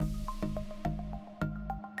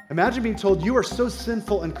Imagine being told you are so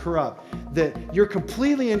sinful and corrupt that you're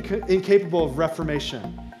completely incapable of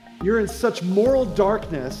reformation. You're in such moral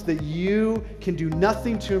darkness that you can do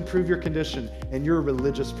nothing to improve your condition, and you're a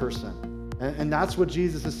religious person. And that's what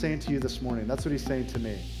Jesus is saying to you this morning. That's what he's saying to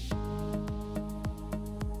me.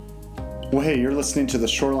 Well, hey, you're listening to the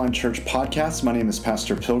Shoreline Church podcast. My name is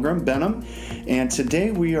Pastor Pilgrim Benham, and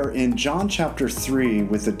today we are in John chapter 3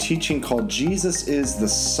 with a teaching called Jesus is the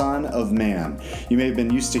Son of Man. You may have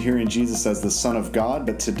been used to hearing Jesus as the Son of God,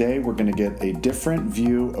 but today we're going to get a different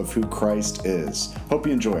view of who Christ is. Hope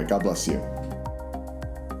you enjoy it. God bless you.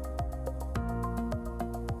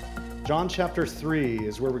 John chapter 3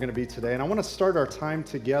 is where we're going to be today, and I want to start our time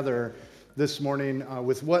together this morning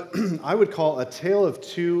with what I would call a tale of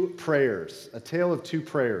two prayers. A tale of two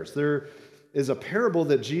prayers. There is a parable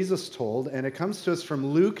that Jesus told, and it comes to us from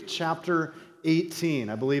Luke chapter 18.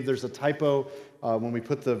 I believe there's a typo when we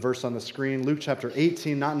put the verse on the screen. Luke chapter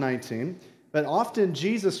 18, not 19. But often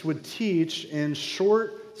Jesus would teach in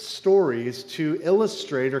short stories to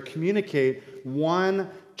illustrate or communicate one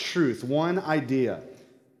truth, one idea.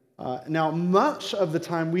 Now, much of the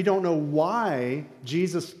time, we don't know why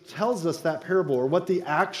Jesus tells us that parable or what the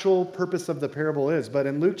actual purpose of the parable is. But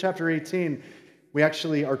in Luke chapter 18, we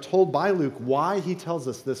actually are told by Luke why he tells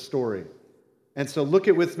us this story. And so look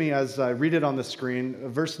it with me as I read it on the screen.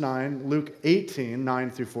 Verse 9, Luke 18,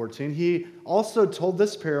 9 through 14. He also told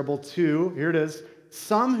this parable to, here it is,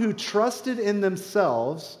 some who trusted in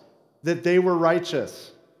themselves that they were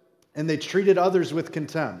righteous, and they treated others with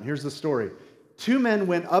contempt. Here's the story. Two men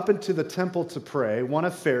went up into the temple to pray, one a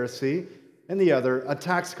Pharisee and the other a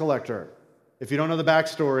tax collector. If you don't know the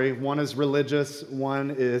backstory, one is religious, one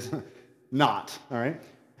is not, all right?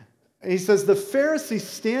 He says, the Pharisee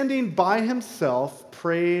standing by himself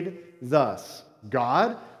prayed thus,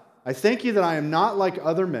 God, I thank you that I am not like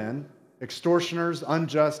other men, extortioners,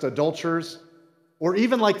 unjust, adulterers, or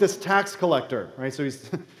even like this tax collector, right? So he's,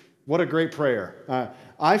 what a great prayer.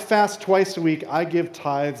 I fast twice a week. I give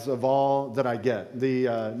tithes of all that I get.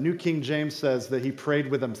 The New King James says that he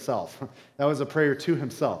prayed with himself. That was a prayer to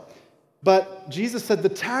himself. But Jesus said the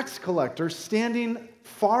tax collector, standing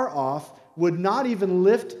far off, would not even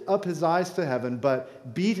lift up his eyes to heaven,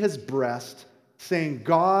 but beat his breast, saying,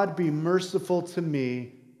 God, be merciful to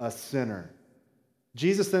me, a sinner.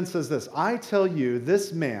 Jesus then says this, I tell you,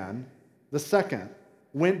 this man, the second,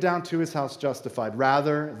 went down to his house justified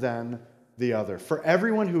rather than the other. For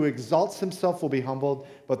everyone who exalts himself will be humbled,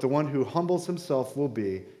 but the one who humbles himself will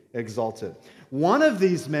be exalted. One of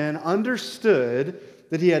these men understood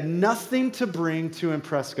that he had nothing to bring to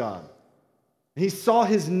impress God. He saw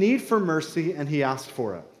his need for mercy and he asked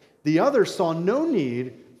for it. The other saw no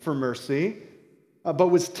need for mercy, but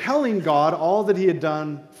was telling God all that he had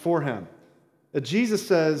done for him. Jesus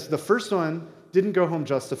says the first one didn't go home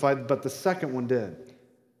justified, but the second one did.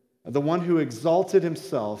 The one who exalted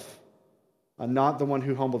himself, not the one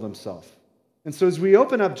who humbled himself. And so as we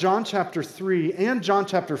open up John chapter 3 and John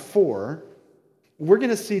chapter 4, we're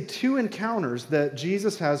going to see two encounters that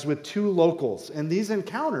Jesus has with two locals. And these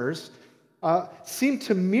encounters seem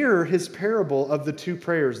to mirror his parable of the two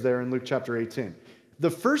prayers there in Luke chapter 18.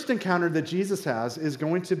 The first encounter that Jesus has is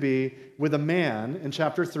going to be with a man in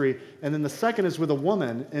chapter 3, and then the second is with a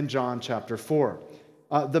woman in John chapter 4.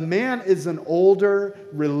 The man is an older,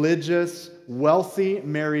 religious, wealthy,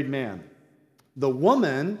 married man. The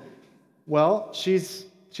woman, well, she's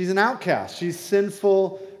an outcast. She's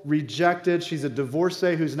sinful, rejected. She's a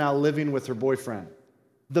divorcee who's now living with her boyfriend.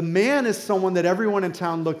 The man is someone that everyone in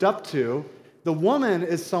town looked up to. The woman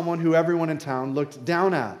is someone who everyone in town looked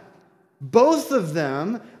down at. Both of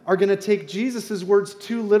them are going to take Jesus' words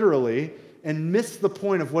too literally and miss the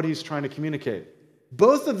point of what he's trying to communicate.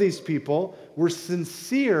 Both of these people were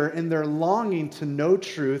sincere in their longing to know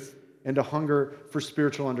truth and to hunger for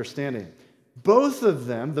spiritual understanding. Both of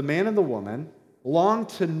them, the man and the woman, longed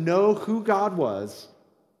to know who God was,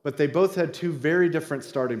 but they both had two very different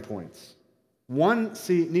starting points. One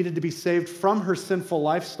needed to be saved from her sinful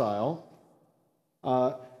lifestyle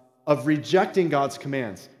of rejecting God's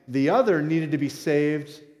commands. The other needed to be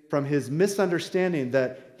saved from his misunderstanding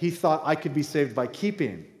that he thought I could be saved by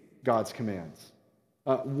keeping God's commands.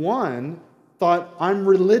 One thought, I'm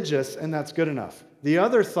religious and that's good enough. The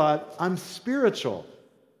other thought, I'm spiritual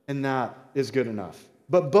and that is good enough.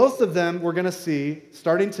 But both of them, we're going to see,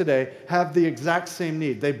 starting today, have the exact same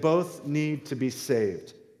need. They both need to be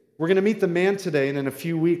saved. We're going to meet the man today, and in a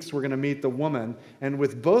few weeks, we're going to meet the woman. And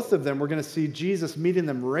with both of them, we're going to see Jesus meeting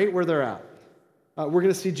them right where they're at. We're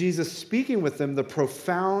going to see Jesus speaking with them the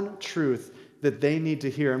profound truth that they need to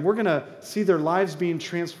hear. And we're going to see their lives being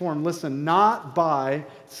transformed, listen, not by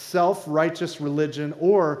self-righteous religion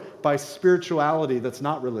or by spirituality that's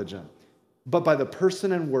not religion, but by the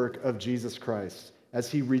person and work of Jesus Christ as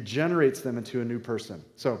he regenerates them into a new person.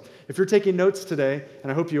 So if you're taking notes today,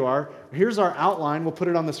 and I hope you are, here's our outline. We'll put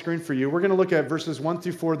it on the screen for you. We're going to look at verses 1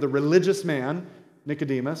 through 4, the religious man,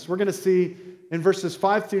 Nicodemus. We're going to see in verses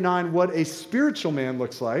 5 through 9 what a spiritual man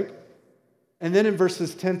looks like. And then in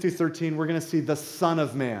verses 10 through 13, we're going to see the Son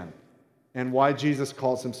of Man and why Jesus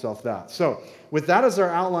calls himself that. So with that as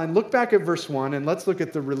our outline, look back at verse 1 and let's look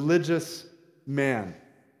at the religious man.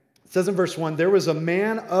 It says in verse 1, there was a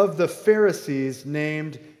man of the Pharisees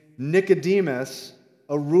named Nicodemus,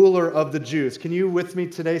 a ruler of the Jews. Can you with me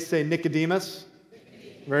today say Nicodemus?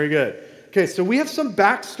 Very good. Okay, so we have some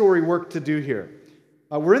backstory work to do here.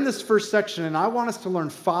 We're in this first section, and I want us to learn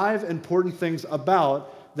 5 important things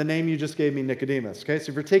about the name you just gave me, Nicodemus. Okay, so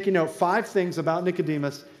if you're taking note, 5 things about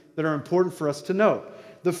Nicodemus that are important for us to note.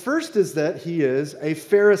 The first is that he is a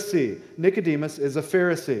Pharisee. Nicodemus is a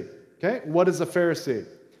Pharisee. Okay, what is a Pharisee?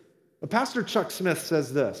 Pastor Chuck Smith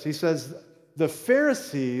says this. He says, the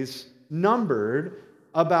Pharisees numbered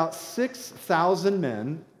about 6,000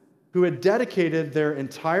 men who had dedicated their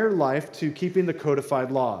entire life to keeping the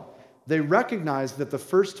codified law. They recognized that the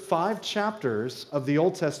first 5 chapters of the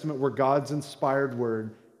Old Testament were God's inspired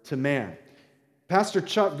word to man. Pastor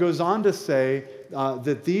Chuck goes on to say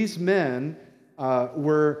that these men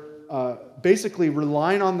were basically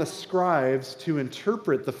relying on the scribes to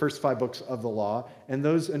interpret the first 5 books of the law, and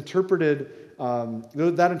those interpreted,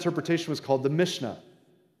 that interpretation was called the Mishnah.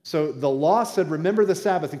 So the law said, remember the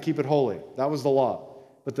Sabbath and keep it holy. That was the law.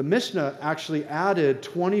 But the Mishnah actually added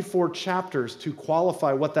 24 chapters to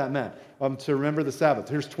qualify what that meant, to remember the Sabbath.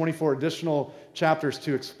 Here's 24 additional chapters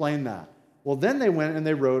to explain that. Well, then they went and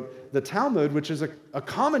they wrote the Talmud, which is a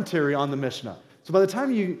commentary on the Mishnah. So by the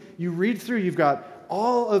time you read through, you've got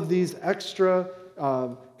all of these extra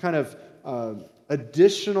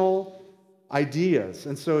additional ideas.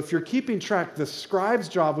 And so if you're keeping track, the scribe's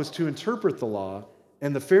job was to interpret the law,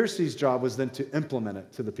 and the Pharisees' job was then to implement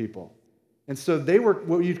it to the people. And so they were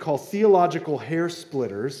what you'd call theological hair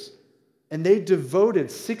splitters, and they devoted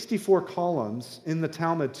 64 columns in the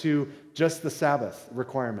Talmud to just the Sabbath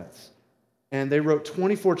requirements. And they wrote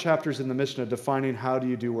 24 chapters in the Mishnah defining how do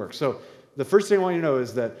you do work. So the first thing I want you to know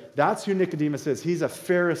is that that's who Nicodemus is. He's a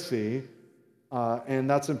Pharisee, and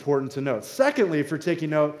that's important to note. Secondly, if you're taking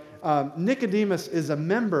note, Nicodemus is a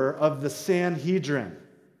member of the Sanhedrin.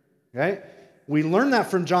 Okay? We learn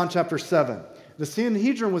that from John chapter 7. The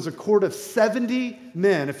Sanhedrin was a court of 70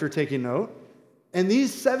 men, if you're taking note, and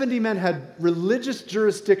these 70 men had religious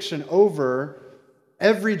jurisdiction over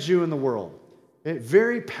every Jew in the world. Okay?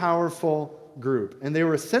 Very powerful group. And they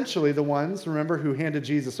were essentially the ones, remember, who handed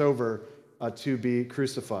Jesus over to be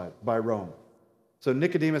crucified by Rome. So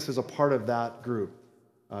Nicodemus is a part of that group.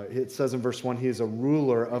 It says in verse 1, he is a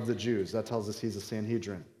ruler of the Jews. That tells us he's a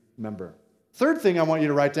Sanhedrin member. Third thing I want you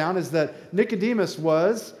to write down is that Nicodemus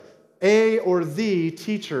was a or the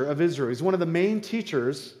teacher of Israel. He's one of the main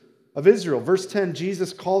teachers of Israel. Verse 10,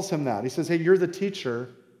 Jesus calls him that. He says, hey, you're the teacher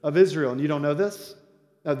of Israel, and you don't know this?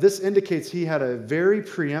 Now, this indicates he had a very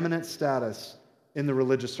preeminent status in the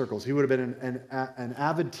religious circles. He would have been an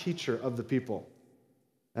avid teacher of the people.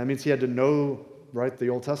 That means he had to know, right, the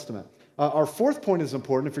Old Testament. Our fourth point is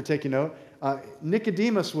important if you're taking note.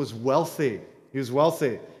 Nicodemus was wealthy. He was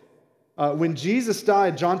wealthy. When Jesus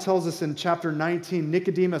died, John tells us in chapter 19,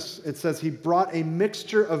 Nicodemus, it says he brought a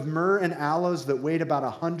mixture of myrrh and aloes that weighed about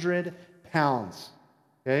 100 pounds.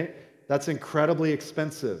 Okay? That's incredibly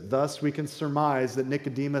expensive. Thus, we can surmise that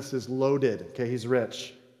Nicodemus is loaded. Okay, he's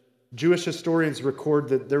rich. Jewish historians record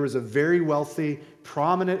that there was a very wealthy,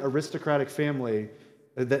 prominent aristocratic family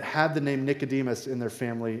that had the name Nicodemus in their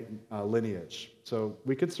family lineage. So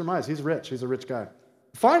we could surmise he's rich. He's a rich guy.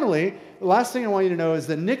 Finally, the last thing I want you to know is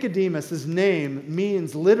that Nicodemus' name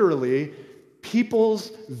means literally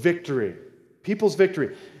people's victory. People's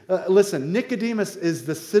victory. Listen, Nicodemus is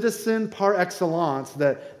the citizen par excellence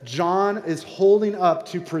that John is holding up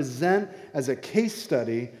to present as a case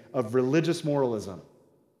study of religious moralism.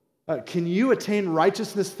 Can you attain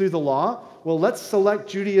righteousness through the law? Well, let's select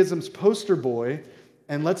Judaism's poster boy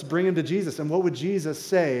and let's bring him to Jesus. And what would Jesus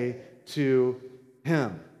say to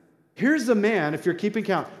him? Here's a man, if you're keeping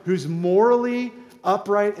count, who's morally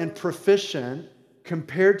upright and proficient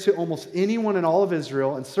compared to almost anyone in all of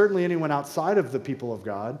Israel, and certainly anyone outside of the people of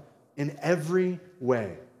God, in every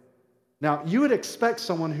way. Now, you would expect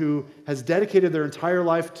someone who has dedicated their entire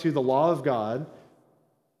life to the law of God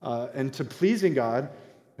and to pleasing God.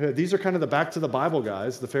 These are kind of the back to the Bible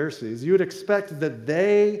guys, the Pharisees. You would expect that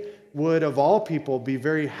they would, of all people, be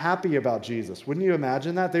very happy about Jesus. Wouldn't you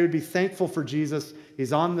imagine that? They would be thankful for Jesus.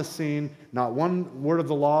 He's on the scene. Not one word of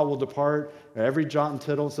the law will depart, every jot and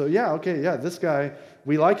tittle. So this guy,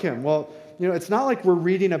 we like him. Well, it's not like we're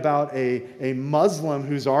reading about a Muslim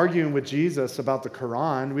who's arguing with Jesus about the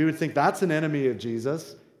Quran. We would think that's an enemy of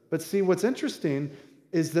Jesus. But see, what's interesting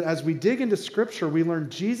is that as we dig into Scripture, we learn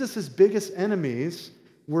Jesus' biggest enemies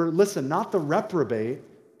were, listen, not the reprobate,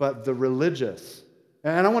 but the religious.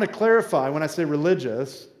 And I want to clarify, when I say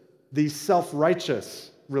religious, the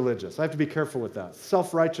self-righteous religious. I have to be careful with that.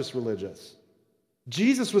 Self-righteous religious.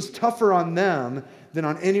 Jesus was tougher on them than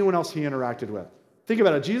on anyone else he interacted with. Think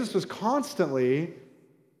about it. Jesus was constantly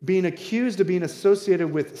being accused of being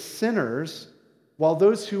associated with sinners, while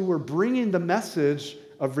those who were bringing the message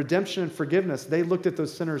of redemption and forgiveness, they looked at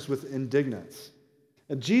those sinners with indignance.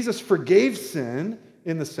 And Jesus forgave sin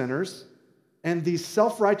in the sinners, and these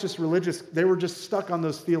self-righteous religious, they were just stuck on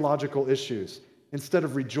those theological issues instead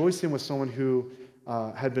of rejoicing with someone who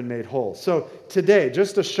had been made whole. So today,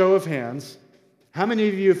 just a show of hands, how many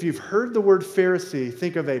of you, if you've heard the word Pharisee,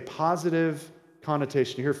 think of a positive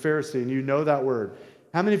connotation? You hear Pharisee and you know that word.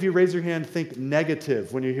 How many of you, raise your hand, think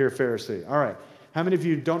negative when you hear Pharisee? All right. How many of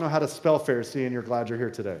you don't know how to spell Pharisee and you're glad you're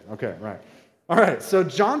here today? Okay, right. All right, so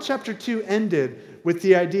John chapter 2 ended with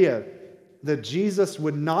the idea that Jesus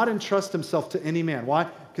would not entrust himself to any man. Why?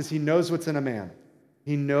 Because he knows what's in a man.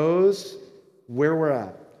 He knows where we're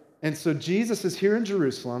at. And so Jesus is here in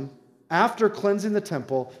Jerusalem. After cleansing the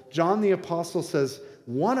temple, John the Apostle says,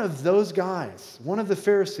 one of those guys, one of the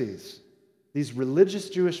Pharisees, these religious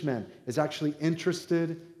Jewish men, is actually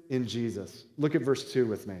interested in Jesus. Look at verse 2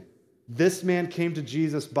 with me. This man came to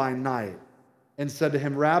Jesus by night and said to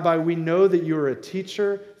him, Rabbi, we know that you are a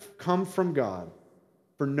teacher come from God.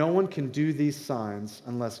 For no one can do these signs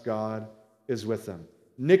unless God is with them.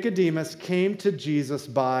 Nicodemus came to Jesus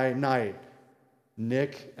by night.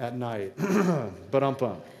 Nick at night.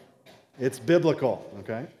 Ba-dum-bum. It's biblical,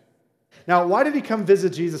 okay? Now, why did he come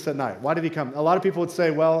visit Jesus at night? Why did he come? A lot of people would say,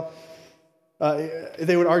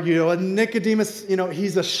 they would argue, Nicodemus,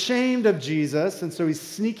 he's ashamed of Jesus, and so he's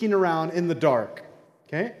sneaking around in the dark,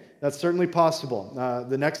 okay? That's certainly possible.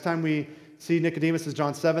 The next time we see Nicodemus is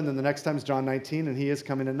John 7, then the next time is John 19, and he is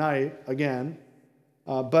coming at night again.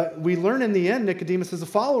 But we learn in the end, Nicodemus is a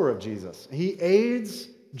follower of Jesus. He aids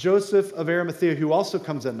Joseph of Arimathea, who also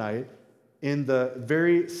comes at night, in the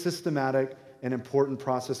very systematic and important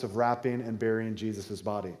process of wrapping and burying Jesus'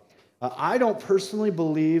 body. I don't personally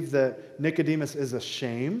believe that Nicodemus is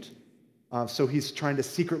ashamed, so he's trying to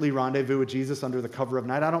secretly rendezvous with Jesus under the cover of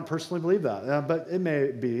night. I don't personally believe that, but it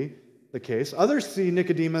may be the case. Others see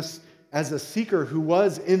Nicodemus as a seeker who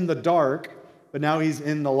was in the dark, but now he's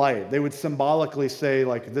in the light. They would symbolically say,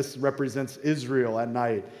 this represents Israel at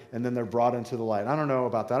night, and then they're brought into the light. I don't know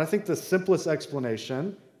about that. I think the simplest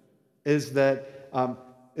explanation is that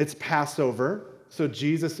it's Passover, so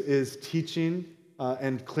Jesus is teaching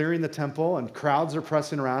and clearing the temple, and crowds are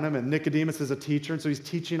pressing around him, and Nicodemus is a teacher, and so he's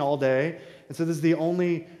teaching all day, and so this is the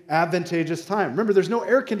only advantageous time. Remember, there's no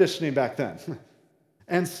air conditioning back then.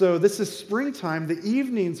 And so this is springtime. The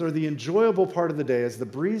evenings are the enjoyable part of the day as the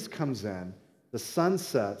breeze comes in, the sun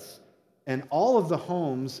sets, and all of the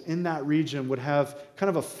homes in that region would have kind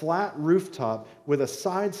of a flat rooftop with a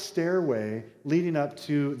side stairway leading up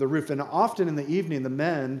to the roof. And often in the evening, the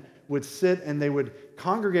men would sit and they would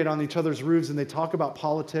congregate on each other's roofs and they talk about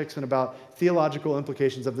politics and about theological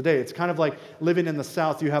implications of the day. It's kind of like living in the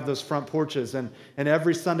South. You have those front porches, and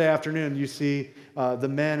every Sunday afternoon you see the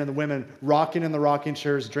men and the women rocking in the rocking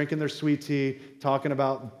chairs, drinking their sweet tea, talking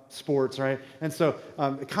about sports, right? And so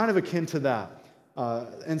kind of akin to that.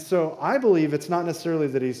 And so I believe it's not necessarily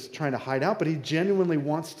that he's trying to hide out, but he genuinely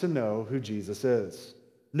wants to know who Jesus is.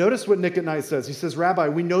 Notice what Nick at night says. He says, Rabbi,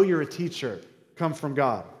 we know you're a teacher come from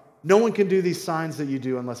God. No one can do these signs that you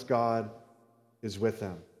do unless God is with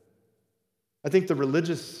them. I think the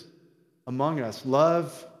religious among us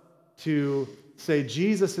love to say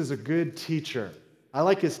Jesus is a good teacher. I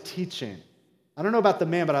like his teaching. I don't know about the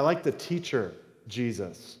man, but I like the teacher,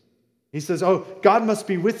 Jesus. He says, God must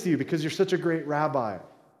be with you because you're such a great rabbi.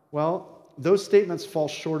 Well, those statements fall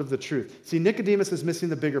short of the truth. See, Nicodemus is missing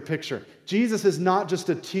the bigger picture. Jesus is not just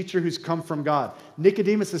a teacher who's come from God.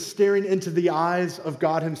 Nicodemus is staring into the eyes of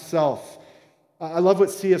God himself. I love what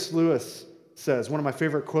C.S. Lewis says, one of my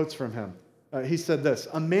favorite quotes from him. He said this,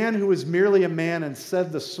 a man who was merely a man and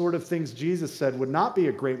said the sort of things Jesus said would not be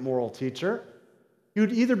a great moral teacher. He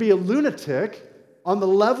would either be a lunatic on the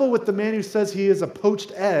level with the man who says he is a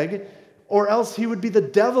poached egg, or else he would be the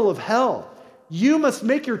devil of hell. You must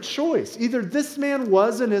make your choice. Either this man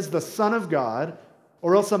was and is the Son of God,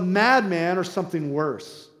 or else a madman or something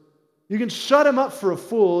worse. You can shut him up for a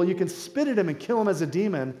fool, you can spit at him and kill him as a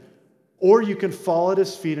demon, or you can fall at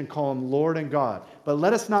his feet and call him Lord and God. But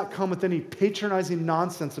let us not come with any patronizing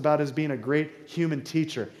nonsense about his being a great human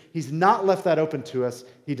teacher. He's not left that open to us.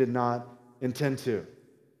 He did not intend to.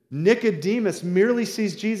 Nicodemus merely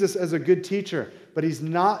sees Jesus as a good teacher, but he's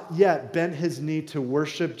not yet bent his knee to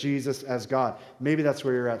worship Jesus as God. Maybe that's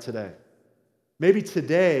where you're at today. Maybe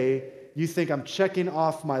today you think, I'm checking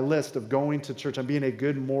off my list of going to church. I'm being a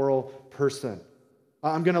good moral person.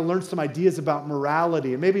 I'm going to learn some ideas about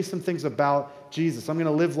morality and maybe some things about Jesus. I'm going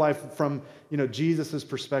to live life from, Jesus'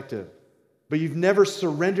 perspective. But you've never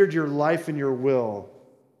surrendered your life and your will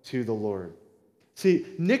to the Lord. See,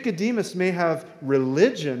 Nicodemus may have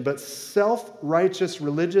religion, but self-righteous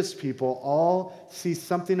religious people all see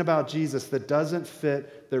something about Jesus that doesn't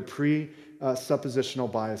fit their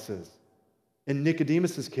presuppositional biases. In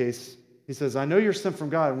Nicodemus' case, he says, I know you're sent from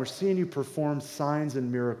God, and we're seeing you perform signs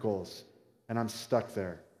and miracles, and I'm stuck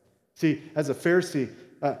there. See, as a Pharisee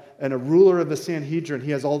and a ruler of the Sanhedrin,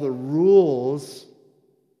 he has all the rules,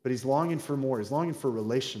 but he's longing for more. He's longing for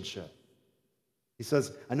relationship. He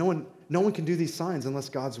says, no one can do these signs unless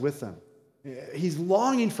God's with them. He's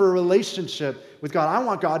longing for a relationship with God. I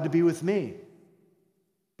want God to be with me.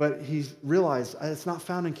 But he's realized it's not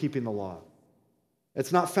found in keeping the law.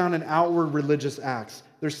 It's not found in outward religious acts.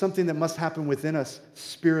 There's something that must happen within us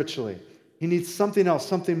spiritually. He needs something else,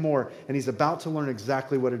 something more, and he's about to learn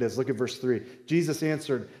exactly what it is. Look at verse 3. Jesus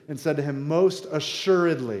answered and said to him, most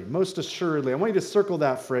assuredly. I want you to circle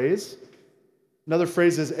that phrase. Another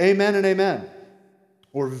phrase is amen and amen.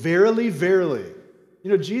 Or verily, verily.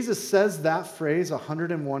 Jesus says that phrase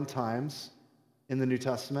 101 times in the New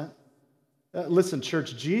Testament. Listen,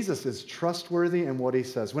 church, Jesus is trustworthy in what he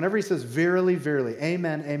says. Whenever he says verily, verily,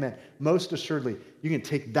 amen, amen, most assuredly, you can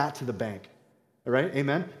take that to the bank. All right,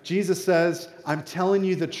 amen? Jesus says, I'm telling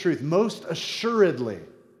you the truth, most assuredly.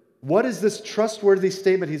 What is this trustworthy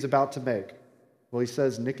statement he's about to make? Well, he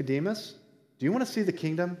says, Nicodemus, do you want to see the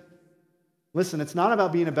kingdom? Listen, it's not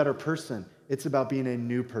about being a better person. It's about being a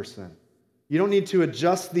new person. You don't need to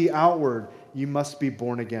adjust the outward. You must be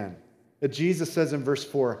born again. Jesus says in verse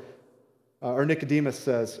 4, or Nicodemus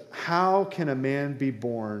says, how can a man be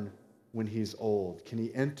born when he's old? Can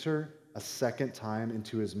he enter a second time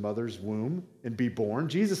into his mother's womb and be born?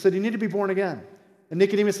 Jesus said, you need to be born again. And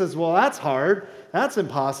Nicodemus says, well, that's hard. That's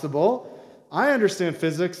impossible. I understand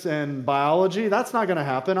physics and biology. That's not going to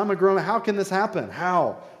happen. I'm a grown man. How can this happen?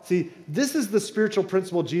 How? See, this is the spiritual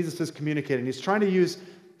principle Jesus is communicating. He's trying to use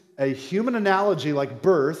a human analogy like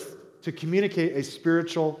birth to communicate a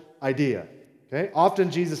spiritual idea. Okay?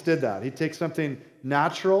 Often Jesus did that. He'd take something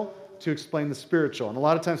natural to explain the spiritual. And a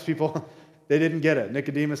lot of times people, they didn't get it.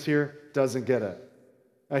 Nicodemus here doesn't get it.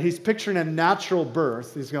 He's picturing a natural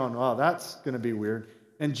birth. He's going, oh, that's going to be weird.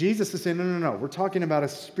 And Jesus is saying, no. We're talking about a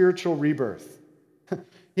spiritual rebirth.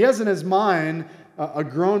 He has in his mind a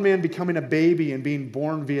grown man becoming a baby and being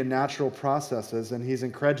born via natural processes, and he's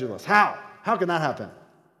incredulous. How? How can that happen?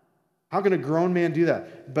 How can a grown man do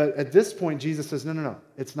that? But at this point, Jesus says, no.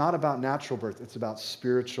 It's not about natural birth. It's about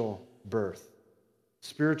spiritual birth,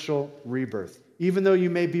 spiritual rebirth. Even though you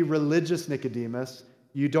may be religious, Nicodemus,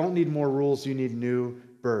 you don't need more rules. You need new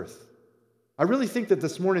birth. I really think that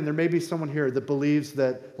this morning there may be someone here that believes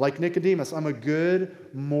that, like Nicodemus, I'm a good,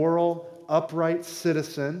 moral, upright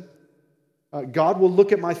citizen. God will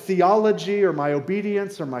look at my theology or my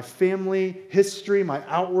obedience or my family history, my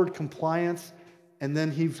outward compliance, and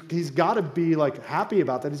then he's got to be happy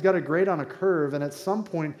about that. He's got to grade on a curve, and at some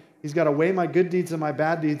point he's got to weigh my good deeds and my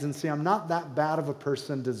bad deeds and see I'm not that bad of a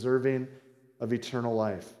person deserving of eternal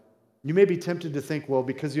life. You may be tempted to think, well,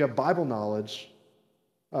 because you have Bible knowledge,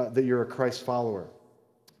 that you're a Christ follower.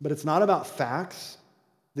 But it's not about facts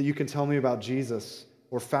that you can tell me about Jesus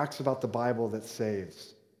or facts about the Bible that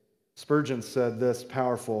saves. Spurgeon said this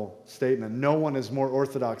powerful statement, no one is more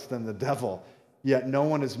orthodox than the devil, yet no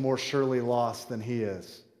one is more surely lost than he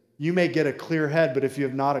is. You may get a clear head, but if you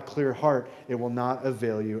have not a clear heart, it will not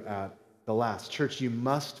avail you at the last. Church, you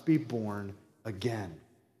must be born again.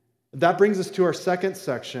 That brings us to our second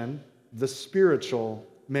section, the spiritual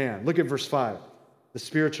man. Look at verse 5. The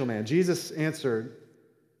spiritual man. Jesus answered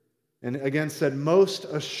and again said, most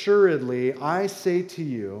assuredly, I say to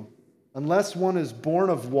you, unless one is born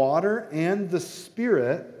of water and the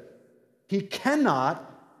Spirit, he cannot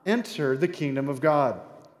enter the kingdom of God.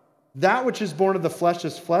 That which is born of the flesh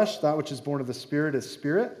is flesh, that which is born of the Spirit is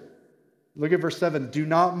spirit. Look at verse 7. Do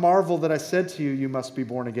not marvel that I said to you, you must be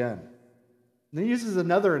born again. And he uses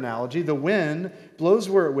another analogy. The wind blows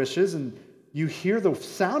where it wishes, and you hear the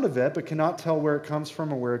sound of it, but cannot tell where it comes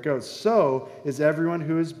from or where it goes. So is everyone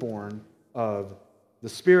who is born of the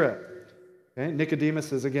Spirit. Okay?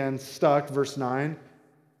 Nicodemus is again stuck, verse 9.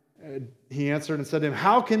 He answered and said to him,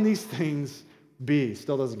 how can these things be?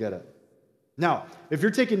 Still doesn't get it. Now, if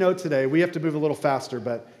you're taking note today, we have to move a little faster,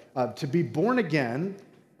 but to be born again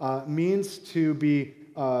means to be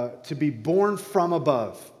born from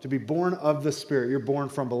above, to be born of the Spirit. You're born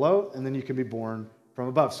from below, and then you can be born from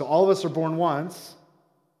above. So all of us are born once,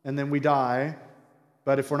 and then we die,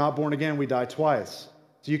 but if we're not born again, we die twice.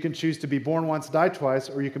 So you can choose to be born once, die twice,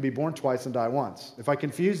 or you can be born twice and die once. If I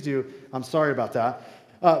confused you, I'm sorry about that.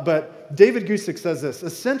 But David Gusick says this,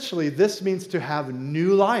 essentially, this means to have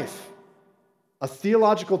new life. A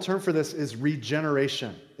theological term for this is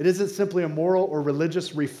regeneration. It isn't simply a moral or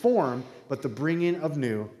religious reform, but the bringing of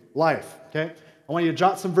new life, okay? I want you to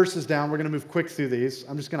jot some verses down. We're going to move quick through these.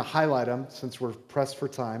 I'm just going to highlight them since we're pressed for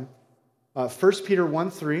time. 1 Peter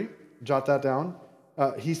 1:3, jot that down.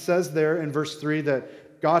 He says there in verse 3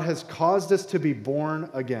 that God has caused us to be born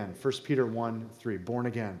again. 1 Peter 1:3, born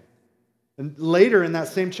again. And later in that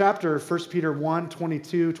same chapter, 1 Peter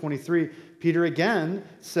 1:22, 23, Peter again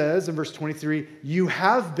says in verse 23, you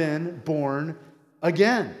have been born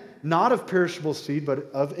again, not of perishable seed, but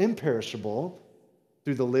of imperishable,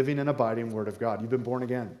 through the living and abiding word of God. You've been born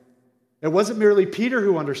again. It wasn't merely Peter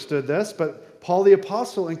who understood this, but Paul the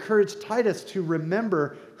Apostle encouraged Titus to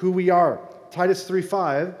remember who we are. Titus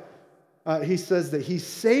 3:5, he says that he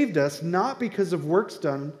saved us not because of works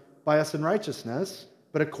done by us in righteousness,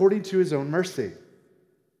 but according to his own mercy,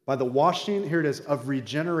 by the washing, here it is, of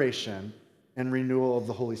regeneration and renewal of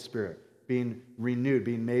the Holy Spirit, being renewed,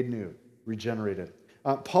 being made new, regenerated.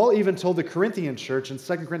 Paul even told the Corinthian church in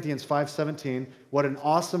 2 Corinthians 5:17, what an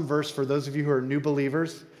awesome verse for those of you who are new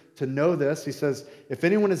believers to know this. He says, if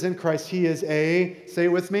anyone is in Christ, he is say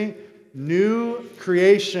it with me, new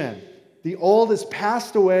creation. The old has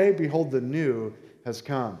passed away, behold, the new has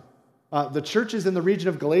come. The churches in the region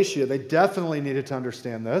of Galatia, they definitely needed to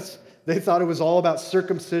understand this. They thought it was all about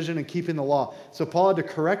circumcision and keeping the law. So Paul had to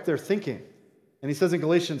correct their thinking. And he says in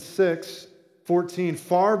Galatians 6:14,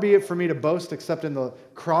 far be it from me to boast except in the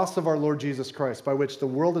cross of our Lord Jesus Christ, by which the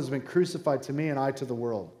world has been crucified to me and I to the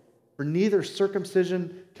world. For neither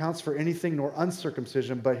circumcision counts for anything nor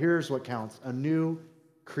uncircumcision, but here's what counts, a new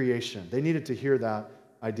creation. They needed to hear that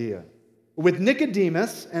idea. With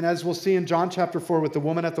Nicodemus, and as we'll see in John chapter 4 with the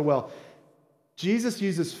woman at the well, Jesus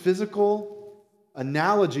uses physical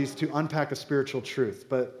analogies to unpack a spiritual truth,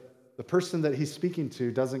 but the person that he's speaking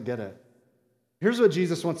to doesn't get it. Here's what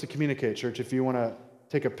Jesus wants to communicate, church, if you want to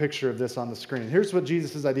take a picture of this on the screen. Here's what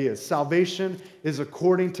Jesus' idea is. Salvation is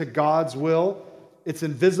according to God's will. It's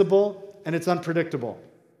invisible and it's unpredictable.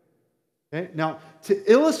 Okay? Now,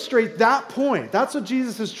 to illustrate that point, that's what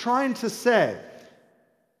Jesus is trying to say.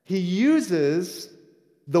 He uses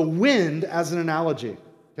the wind as an analogy.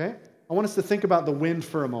 Okay? I want us to think about the wind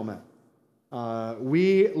for a moment.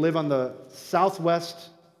 We live on the southwest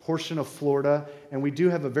portion of Florida, and we do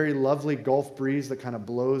have a very lovely Gulf breeze that kind of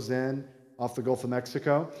blows in off the Gulf of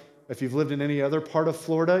Mexico. If you've lived in any other part of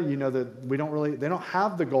Florida, you know that they don't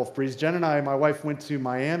have the Gulf breeze. Jen and I, my wife, went to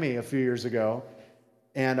Miami a few years ago,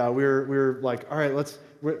 and we were like, all right,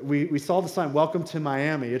 we saw the sign, welcome to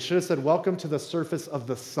Miami. It should have said, welcome to the surface of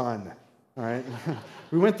the sun, all right?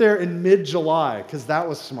 We went there in mid-July, because that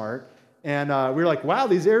was smart, and we were like, wow,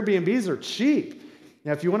 these Airbnbs are cheap.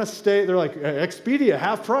 Now, if you want to stay, they're like, Expedia,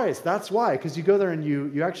 half price. That's why, because you go there and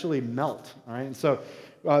you actually melt, all right? And so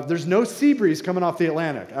there's no sea breeze coming off the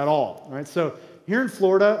Atlantic at all right? So here in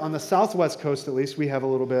Florida, on the southwest coast at least, we have a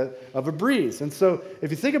little bit of a breeze. And so if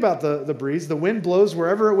you think about the breeze, the wind blows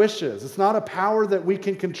wherever it wishes. It's not a power that we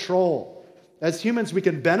can control. As humans, we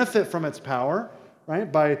can benefit from its power,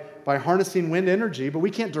 right, by harnessing wind energy, but we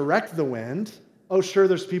can't direct the wind. Oh, sure,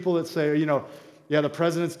 there's people that say, yeah, the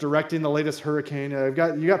president's directing the latest hurricane. You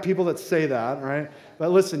got people that say that, right?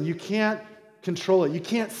 But listen, you can't control it. You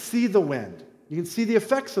can't see the wind. You can see the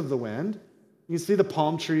effects of the wind. You can see the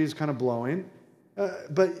palm trees kind of blowing.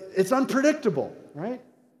 But it's unpredictable, right?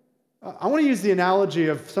 I want to use the analogy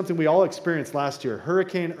of something we all experienced last year,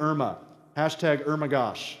 Hurricane Irma,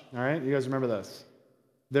 #IrmaGosh, all right? You guys remember this?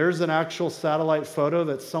 There's an actual satellite photo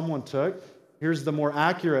that someone took. Here's the more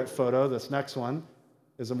accurate photo, this next one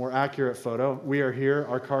is a more accurate photo. We are here,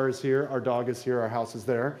 our car is here, our dog is here, our house is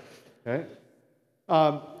there. Okay?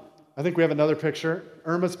 I think we have another picture.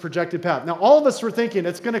 Irma's projected path. Now, all of us were thinking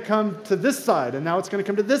it's going to come to this side, and now it's going to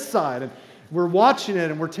come to this side, and we're watching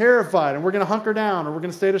it, and we're terrified, and we're going to hunker down, or we're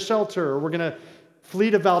going to stay at a shelter, or we're going to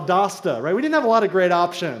flee to Valdosta, right? We didn't have a lot of great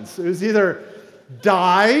options. It was either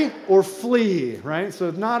die or flee, right?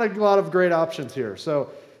 So not a lot of great options here.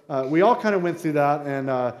 So we all kind of went through that,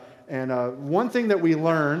 and one thing that we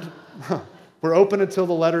learned We're open until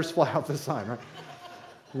the letters fly off the sign, right?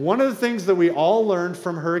 One of the things that we all learned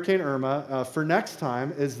from Hurricane Irma for next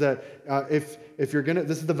time is that if you're gonna,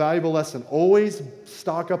 this is the valuable lesson, always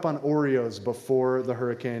stock up on Oreos before the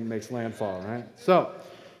hurricane makes landfall, right?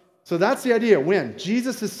 So that's the idea. When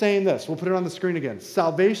Jesus is saying this, we'll put it on the screen again.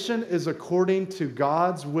 Salvation is according to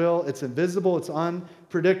God's will. It's invisible, it's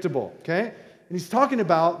unpredictable, okay? And he's talking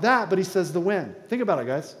about that, but he says the when. Think about it,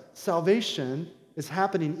 guys. Salvation is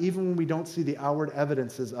happening even when we don't see the outward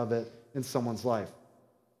evidences of it in someone's life.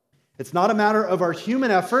 It's not a matter of our human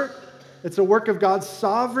effort. It's a work of God's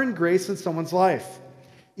sovereign grace in someone's life.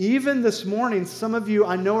 Even this morning, some of you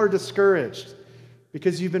I know are discouraged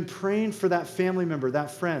because you've been praying for that family member, that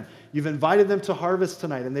friend. You've invited them to Harvest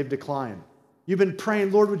tonight and they've declined. You've been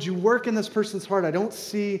praying, Lord, would you work in this person's heart? I don't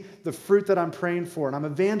see the fruit that I'm praying for, and I'm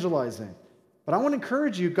evangelizing. But I want to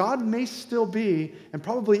encourage you, God may still be, and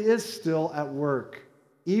probably is still at work,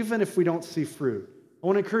 even if we don't see fruit. I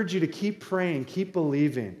want to encourage you to keep praying, keep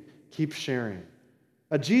believing, keep sharing.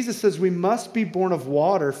 Jesus says we must be born of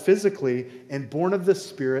water physically and born of the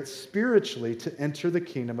Spirit spiritually to enter the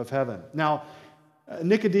kingdom of heaven. Now,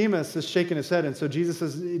 Nicodemus is shaking his head, and so Jesus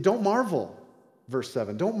says, don't marvel, verse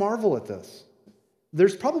 7. Don't marvel at this.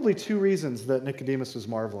 There's probably two reasons that Nicodemus was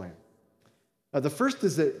marveling. The first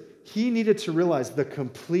is that he needed to realize the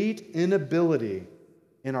complete inability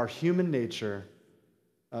in our human nature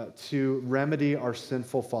to remedy our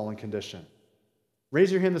sinful fallen condition.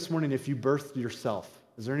 Raise your hand this morning if you birthed yourself.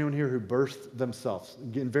 Is there anyone here who birthed themselves?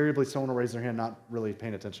 Invariably, someone will raise their hand not really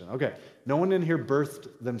paying attention. Okay, no one in here birthed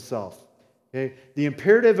themselves. Okay, the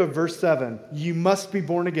imperative of verse 7, you must be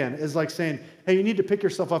born again, is like saying, hey, you need to pick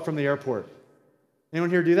yourself up from the airport. Anyone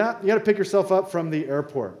here do that? You got to pick yourself up from the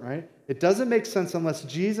airport, right? It doesn't make sense unless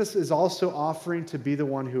Jesus is also offering to be the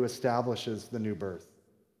one who establishes the new birth.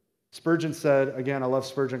 Spurgeon said, again, I love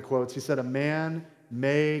Spurgeon quotes, he said, a man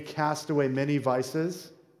may cast away many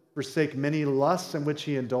vices, forsake many lusts in which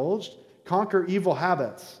he indulged, conquer evil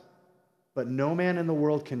habits, but no man in the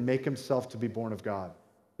world can make himself to be born of God.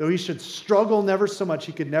 Though he should struggle never so much,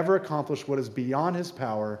 he could never accomplish what is beyond his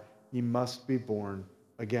power. He must be born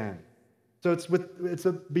again. So it's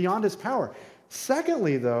beyond his power.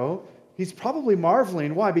 Secondly, though, he's probably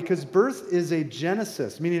marveling. Why? Because birth is a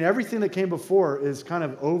genesis, meaning everything that came before is kind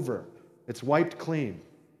of over. It's wiped clean.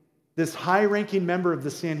 This high-ranking member of the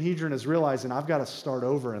Sanhedrin is realizing, I've got to start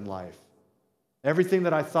over in life. Everything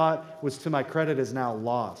that I thought was to my credit is now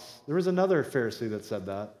lost. There was another Pharisee that said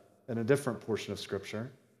that in a different portion of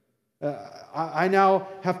Scripture. I now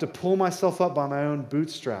have to pull myself up by my own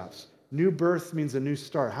bootstraps. New birth means a new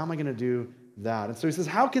start. How am I going to do that? And so he says,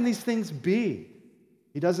 how can these things be?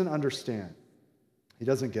 He doesn't understand. He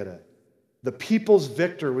doesn't get it. The people's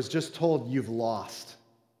victor was just told, you've lost.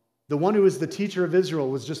 The one who is the teacher of Israel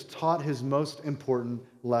was just taught his most important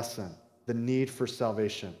lesson, the need for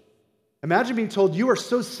salvation. Imagine being told you are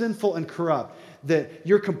so sinful and corrupt that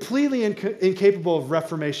you're completely incapable of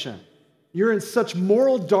reformation. You're in such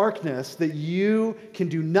moral darkness that you can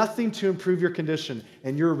do nothing to improve your condition,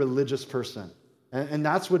 and you're a religious person. And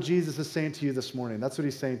that's what Jesus is saying to you this morning. That's what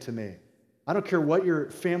he's saying to me. I don't care what your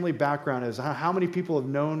family background is, how many people have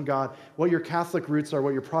known God, what your Catholic roots are,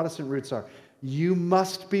 what your Protestant roots are. You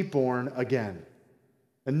must be born again.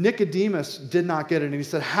 And Nicodemus did not get it, and he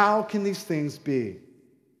said, how can these things be?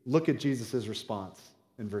 Look at Jesus' response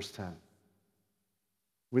in verse 10.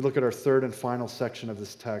 We look at our third and final section of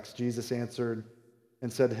this text. Jesus answered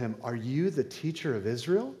and said to him, are you the teacher of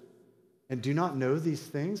Israel and do not know these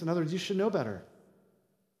things? In other words, you should know better.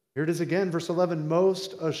 Here it is again, verse 11.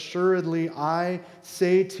 Most assuredly, I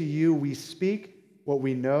say to you, we speak what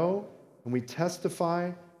we know and we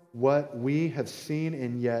testify what we have seen,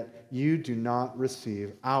 and yet you do not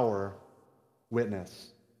receive our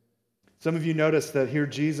witness. Some of you notice that here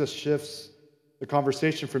Jesus shifts the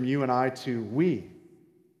conversation from you and I to we.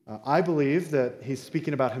 I believe that he's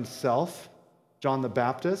speaking about himself, John the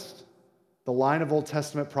Baptist, the line of Old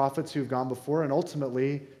Testament prophets who've gone before, and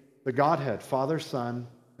ultimately the Godhead, Father, Son,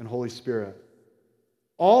 and Holy Spirit.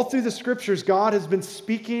 All through the scriptures, God has been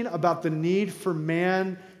speaking about the need for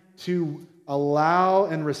man to allow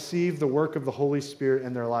and receive the work of the Holy Spirit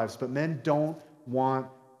in their lives, but men don't want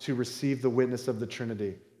to receive the witness of the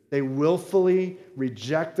Trinity. They willfully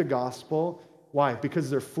reject the gospel. Why? Because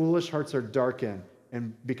their foolish hearts are darkened,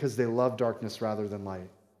 and because they love darkness rather than light.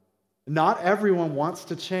 Not everyone wants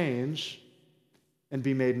to change and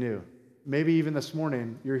be made new. Maybe even this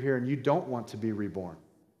morning you're here and you don't want to be reborn.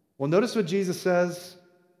 Well, notice what Jesus says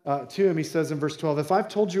to him. He says in verse 12, if I've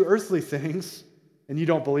told you earthly things and you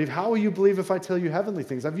don't believe, how will you believe if I tell you heavenly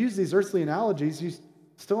things? I've used these earthly analogies. You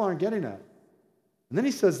still aren't getting it. And then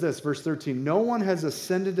he says this, verse 13, no one has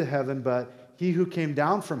ascended to heaven but he who came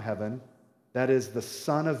down from heaven, that is the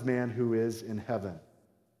Son of Man who is in heaven.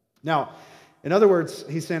 Now, in other words,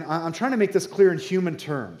 he's saying, I'm trying to make this clear in human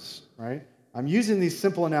terms, right? I'm using these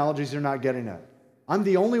simple analogies, you're not getting it. I'm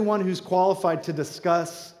the only one who's qualified to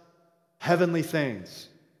discuss heavenly things,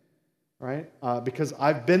 right? Because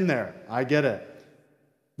I've been there. I get it.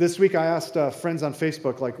 This week I asked friends on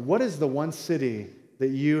Facebook, like, what is the one city that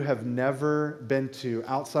you have never been to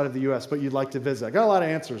outside of the U.S., but you'd like to visit? I got a lot of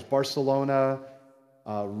answers. Barcelona,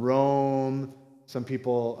 Rome. Some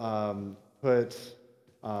people put,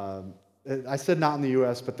 I said not in the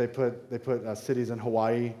U.S., but they put cities in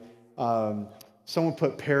Hawaii. Someone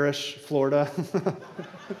put Parrish, Florida.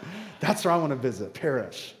 That's where I want to visit,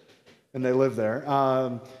 Parrish. And they live there.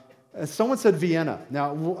 And someone said Vienna.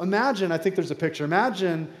 Now, imagine, I think there's a picture.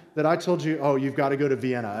 Imagine that I told you, oh, you've got to go to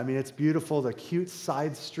Vienna. I mean, it's beautiful, the cute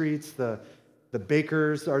side streets, the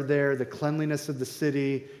bakers are there, the cleanliness of the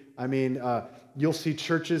city. I mean, you'll see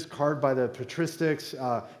churches carved by the patristics,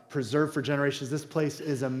 preserved for generations. This place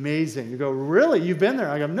is amazing. You go, really? You've been there?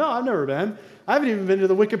 I go, no, I've never been. I haven't even been to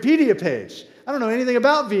the Wikipedia page. I don't know anything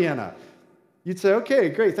about Vienna. You'd say, okay,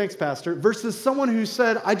 great, thanks, Pastor. Versus someone who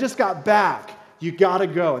said, I just got back. You got to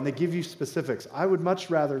go, and they give you specifics. I would much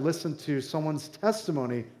rather listen to someone's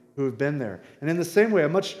testimony who have been there. And in the same way, a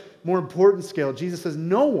much more important scale, Jesus says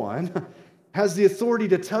no one has the authority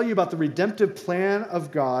to tell you about the redemptive plan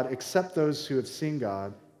of God except those who have seen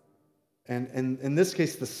God. And in this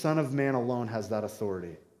case, the Son of Man alone has that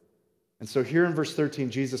authority. And so here in verse 13,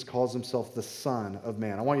 Jesus calls himself the Son of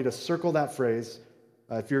Man. I want you to circle that phrase.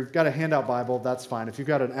 If you've got a handout Bible, that's fine. If you've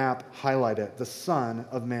got an app, highlight it, the Son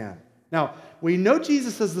of Man. Now, we know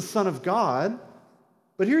Jesus as the Son of God,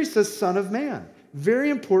 but here he says Son of Man. Very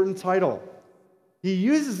important title. He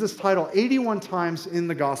uses this title 81 times in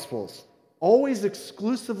the Gospels, always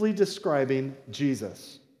exclusively describing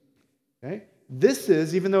Jesus. Okay? This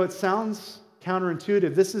is, even though it sounds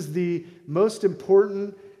counterintuitive, this is the most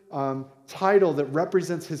important title that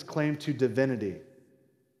represents his claim to divinity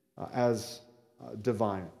as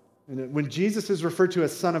divine. And when Jesus is referred to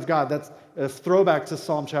as Son of God, that's a throwback to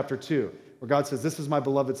Psalm chapter 2, where God says, this is my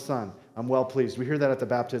beloved Son, I'm well pleased. We hear that at the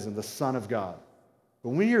baptism, the Son of God. But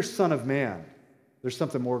when we hear Son of Man, there's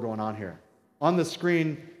something more going on here. On the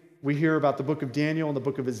screen, we hear about the book of Daniel and the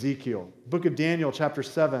book of Ezekiel. Book of Daniel, chapter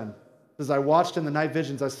 7, says, I watched in the night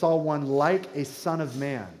visions, I saw one like a son of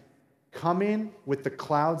man, coming with the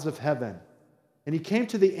clouds of heaven. And he came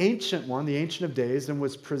to the Ancient One, the Ancient of Days, and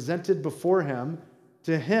was presented before him.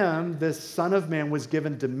 To him, this Son of Man was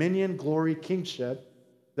given dominion, glory, kingship,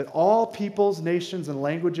 that all peoples, nations, and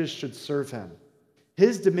languages should serve him.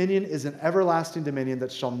 His dominion is an everlasting dominion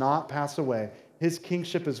that shall not pass away. His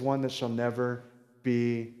kingship is one that shall never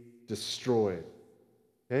be destroyed.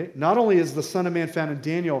 Okay? Not only is the Son of Man found in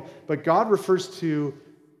Daniel, but God refers to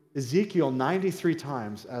Ezekiel 93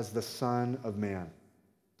 times as the Son of Man.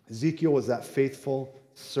 Ezekiel was that faithful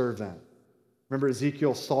servant. Remember,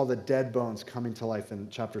 Ezekiel saw the dead bones coming to life in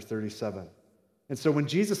chapter 37. And so when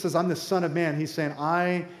Jesus says, I'm the Son of Man, he's saying,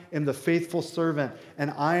 I am the faithful servant,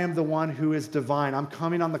 and I am the one who is divine. I'm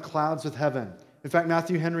coming on the clouds with heaven. In fact,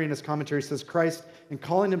 Matthew Henry in his commentary says, Christ, in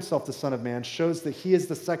calling himself the Son of Man, shows that he is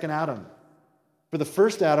the second Adam. For the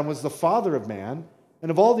first Adam was the father of man, and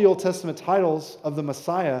of all the Old Testament titles of the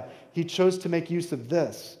Messiah, he chose to make use of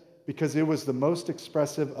this, because it was the most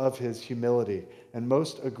expressive of his humility and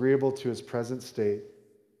most agreeable to his present state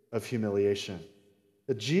of humiliation.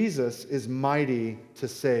 That Jesus is mighty to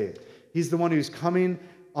save. He's the one who's coming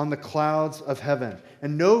on the clouds of heaven.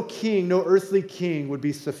 And no king, no earthly king would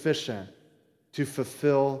be sufficient to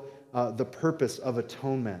fulfill the purpose of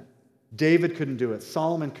atonement. David couldn't do it.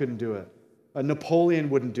 Solomon couldn't do it. Napoleon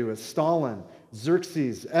wouldn't do it. Stalin,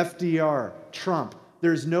 Xerxes, FDR, Trump.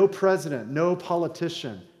 There's no president, no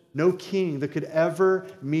politician, no king that could ever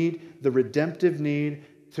meet the redemptive need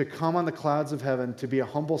to come on the clouds of heaven, to be a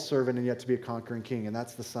humble servant and yet to be a conquering king. And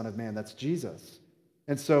that's the Son of Man. That's Jesus.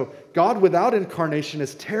 And so God without incarnation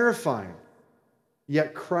is terrifying.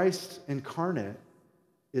 Yet Christ incarnate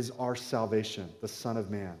is our salvation, the Son of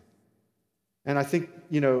Man. And I think,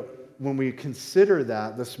 when we consider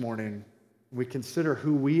that this morning, we consider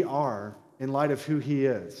who we are in light of who he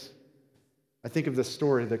is. I think of this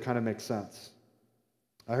story that kind of makes sense.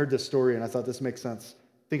 I heard this story and I thought this makes sense.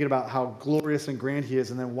 Thinking about how glorious and grand he is,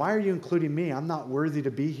 and then why are you including me? I'm not worthy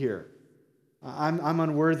to be here. I'm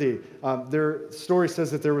unworthy. Their story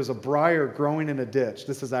says that there was a briar growing in a ditch.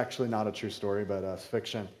 This is actually not a true story, but it's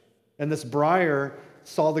fiction. And this briar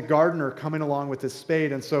saw the gardener coming along with his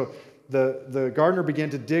spade, and so the gardener began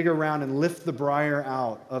to dig around and lift the briar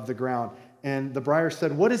out of the ground. And the briar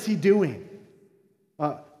said, "What is he doing?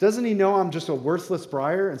 Doesn't he know I'm just a worthless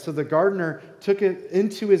briar?" And so the gardener took it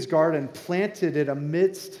into his garden, planted it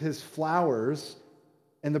amidst his flowers.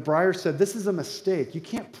 And the briar said, "This is a mistake. You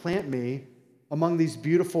can't plant me among these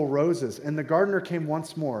beautiful roses." And the gardener came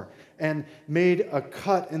once more and made a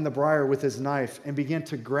cut in the briar with his knife and began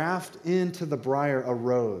to graft into the briar a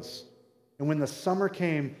rose. And when the summer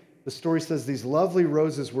came, the story says these lovely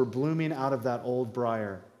roses were blooming out of that old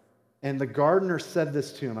briar. And the gardener said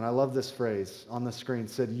this to him, and I love this phrase on the screen,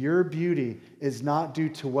 said, "Your beauty is not due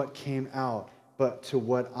to what came out, but to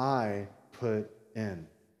what I put in."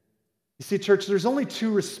 You see, church, there's only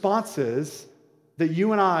two responses that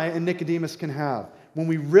you and I and Nicodemus can have when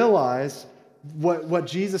we realize what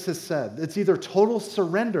Jesus has said. It's either total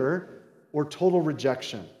surrender or total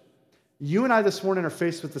rejection. You and I this morning are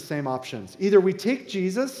faced with the same options. Either we take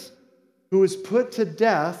Jesus, who was put to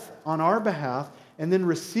death on our behalf, and then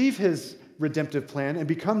receive his redemptive plan and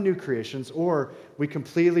become new creations, or we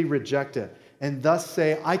completely reject it and thus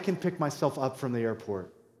say, "I can pick myself up from the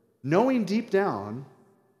airport," knowing deep down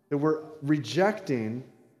that we're rejecting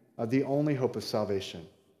the only hope of salvation.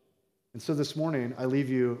 And so this morning, I leave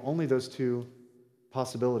you only those two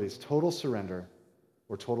possibilities: total surrender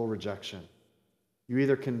or total rejection. You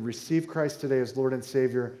either can receive Christ today as Lord and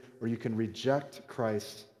Savior, or you can reject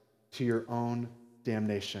Christ to your own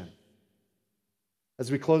damnation.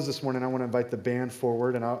 As we close this morning, I want to invite the band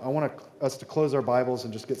forward, and I want us to close our Bibles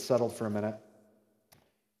and just get settled for a minute.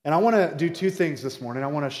 And I want to do two things this morning. I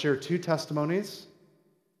want to share two testimonies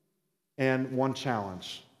and one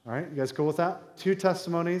challenge. All right, you guys cool with that? Two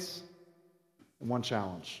testimonies and one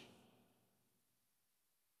challenge.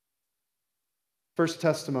 First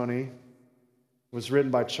testimony was written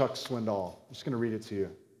by Chuck Swindoll. I'm just going to read it to you.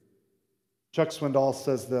 Chuck Swindoll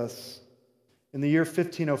says this: "In the year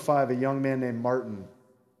 1505, a young man named Martin,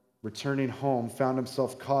 returning home, found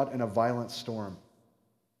himself caught in a violent storm.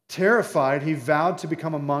 Terrified, he vowed to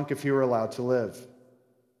become a monk if he were allowed to live.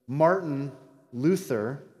 Martin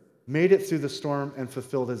Luther made it through the storm and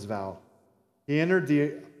fulfilled his vow. He entered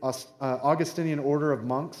the Augustinian order of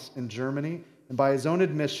monks in Germany, and by his own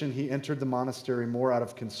admission, he entered the monastery more out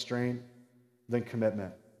of constraint than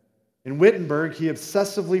commitment. In Wittenberg, he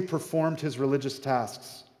obsessively performed his religious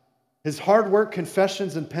tasks. His hard work,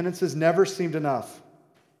 confessions, and penances never seemed enough.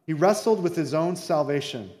 He wrestled with his own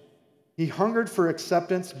salvation. He hungered for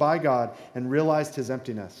acceptance by God and realized his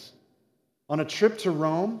emptiness. On a trip to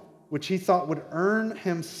Rome, which he thought would earn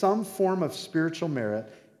him some form of spiritual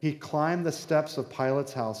merit, he climbed the steps of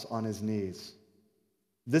Pilate's house on his knees.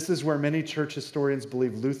 This is where many church historians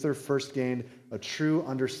believe Luther first gained a true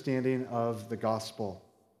understanding of the gospel.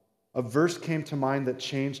 A verse came to mind that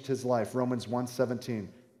changed his life, Romans 1:17.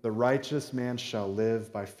 The righteous man shall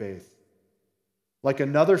live by faith. Like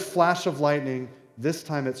another flash of lightning, this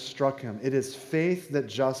time it struck him. It is faith that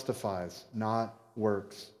justifies, not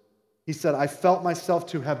works. He said, I felt myself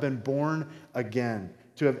to have been born again,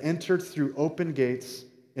 to have entered through open gates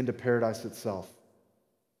into paradise itself.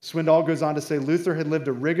 Swindoll goes on to say Luther had lived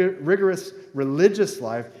a rigorous religious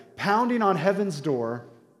life, pounding on heaven's door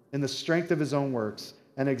in the strength of his own works,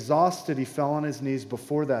 and exhausted, he fell on his knees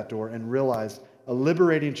before that door and realized a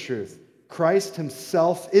liberating truth. Christ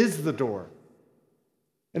himself is the door,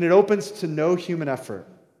 and it opens to no human effort.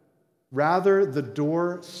 Rather, the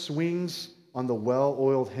door swings on the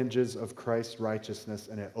well-oiled hinges of Christ's righteousness,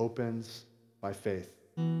 and it opens by faith.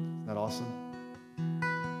 Isn't that awesome?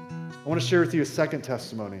 I want to share with you a second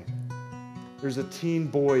testimony. There's a teen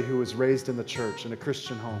boy who was raised in the church in a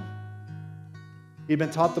Christian home. He'd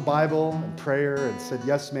been taught the Bible and prayer and said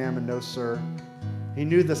yes, ma'am, and no, sir. He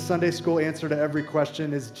knew the Sunday school answer to every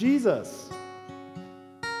question is Jesus.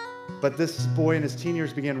 But this boy in his teen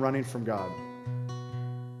years began running from God.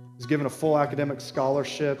 He was given a full academic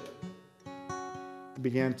scholarship. He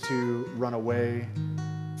began to run away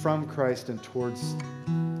from Christ and towards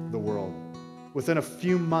the world. Within a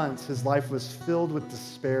few months, his life was filled with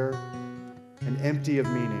despair and empty of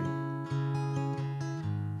meaning.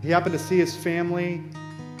 He happened to see his family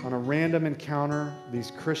on a random encounter,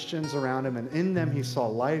 these Christians around him, and in them he saw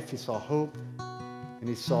life, he saw hope, and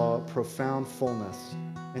he saw profound fullness.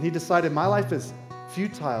 And he decided, my life is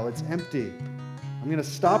futile, it's empty. I'm going to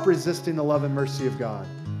stop resisting the love and mercy of God.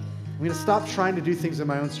 I'm going to stop trying to do things in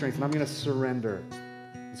my own strength, and I'm going to surrender.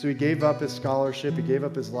 And so he gave up his scholarship, he gave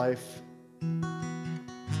up his life,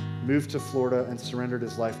 moved to Florida, and surrendered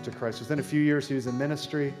his life to Christ. Within a few years, he was in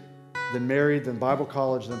ministry, then married, then Bible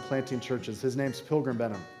college, then planting churches. His name's Pilgrim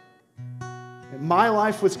Benham. And my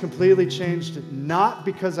life was completely changed, not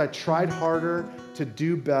because I tried harder to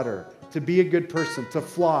do better, to be a good person, to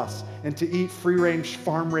floss, and to eat free-range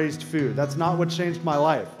farm-raised food. That's not what changed my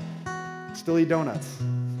life. Still eat donuts.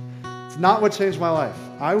 It's not what changed my life.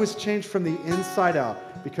 I was changed from the inside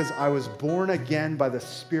out because I was born again by the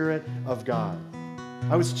Spirit of God.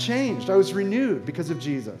 I was changed. I was renewed because of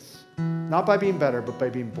Jesus. Not by being better, but by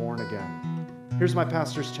being born again. Here's my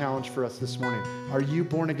pastor's challenge for us this morning. Are you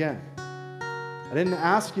born again? I didn't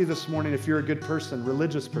ask you this morning if you're a good person,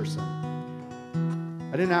 religious person.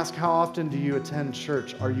 I didn't ask how often do you attend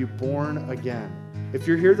church. Are you born again? If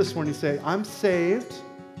you're here this morning, you say, I'm saved,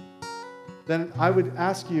 then I would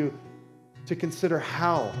ask you to consider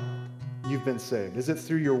how you've been saved. Is it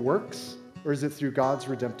through your works or is it through God's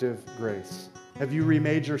redemptive grace? Have you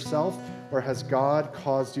remade yourself or has God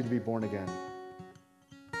caused you to be born again?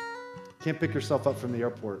 Can't pick yourself up from the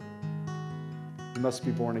airport. You must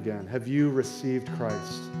be born again. Have you received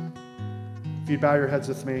Christ? If you'd bow your heads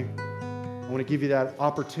with me, I want to give you that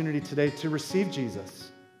opportunity today to receive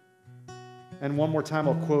Jesus. And one more time,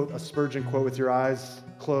 I'll quote a Spurgeon quote with your eyes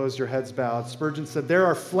closed, your heads bowed. Spurgeon said, there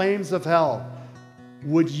are flames of hell.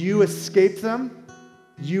 Would you escape them?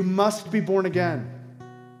 You must be born again.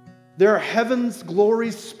 There are heaven's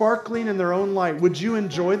glories sparkling in their own light. Would you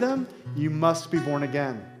enjoy them? You must be born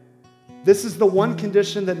again. This is the one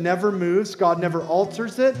condition that never moves. God never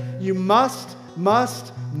alters it. You must.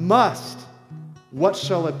 What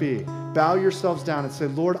shall it be? Bow yourselves down and say,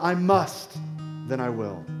 Lord, I must, then I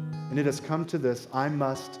will. And it has come to this, I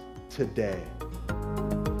must today.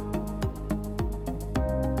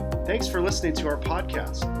 Thanks for listening to our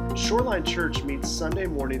podcast. Shoreline Church meets Sunday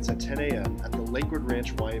mornings at 10 a.m. at the Lakewood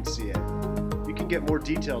Ranch YMCA. You can get more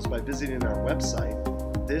details by visiting our website,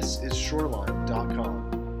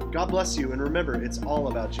 thisisshoreline.com. God bless you, and remember, it's all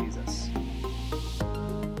about Jesus.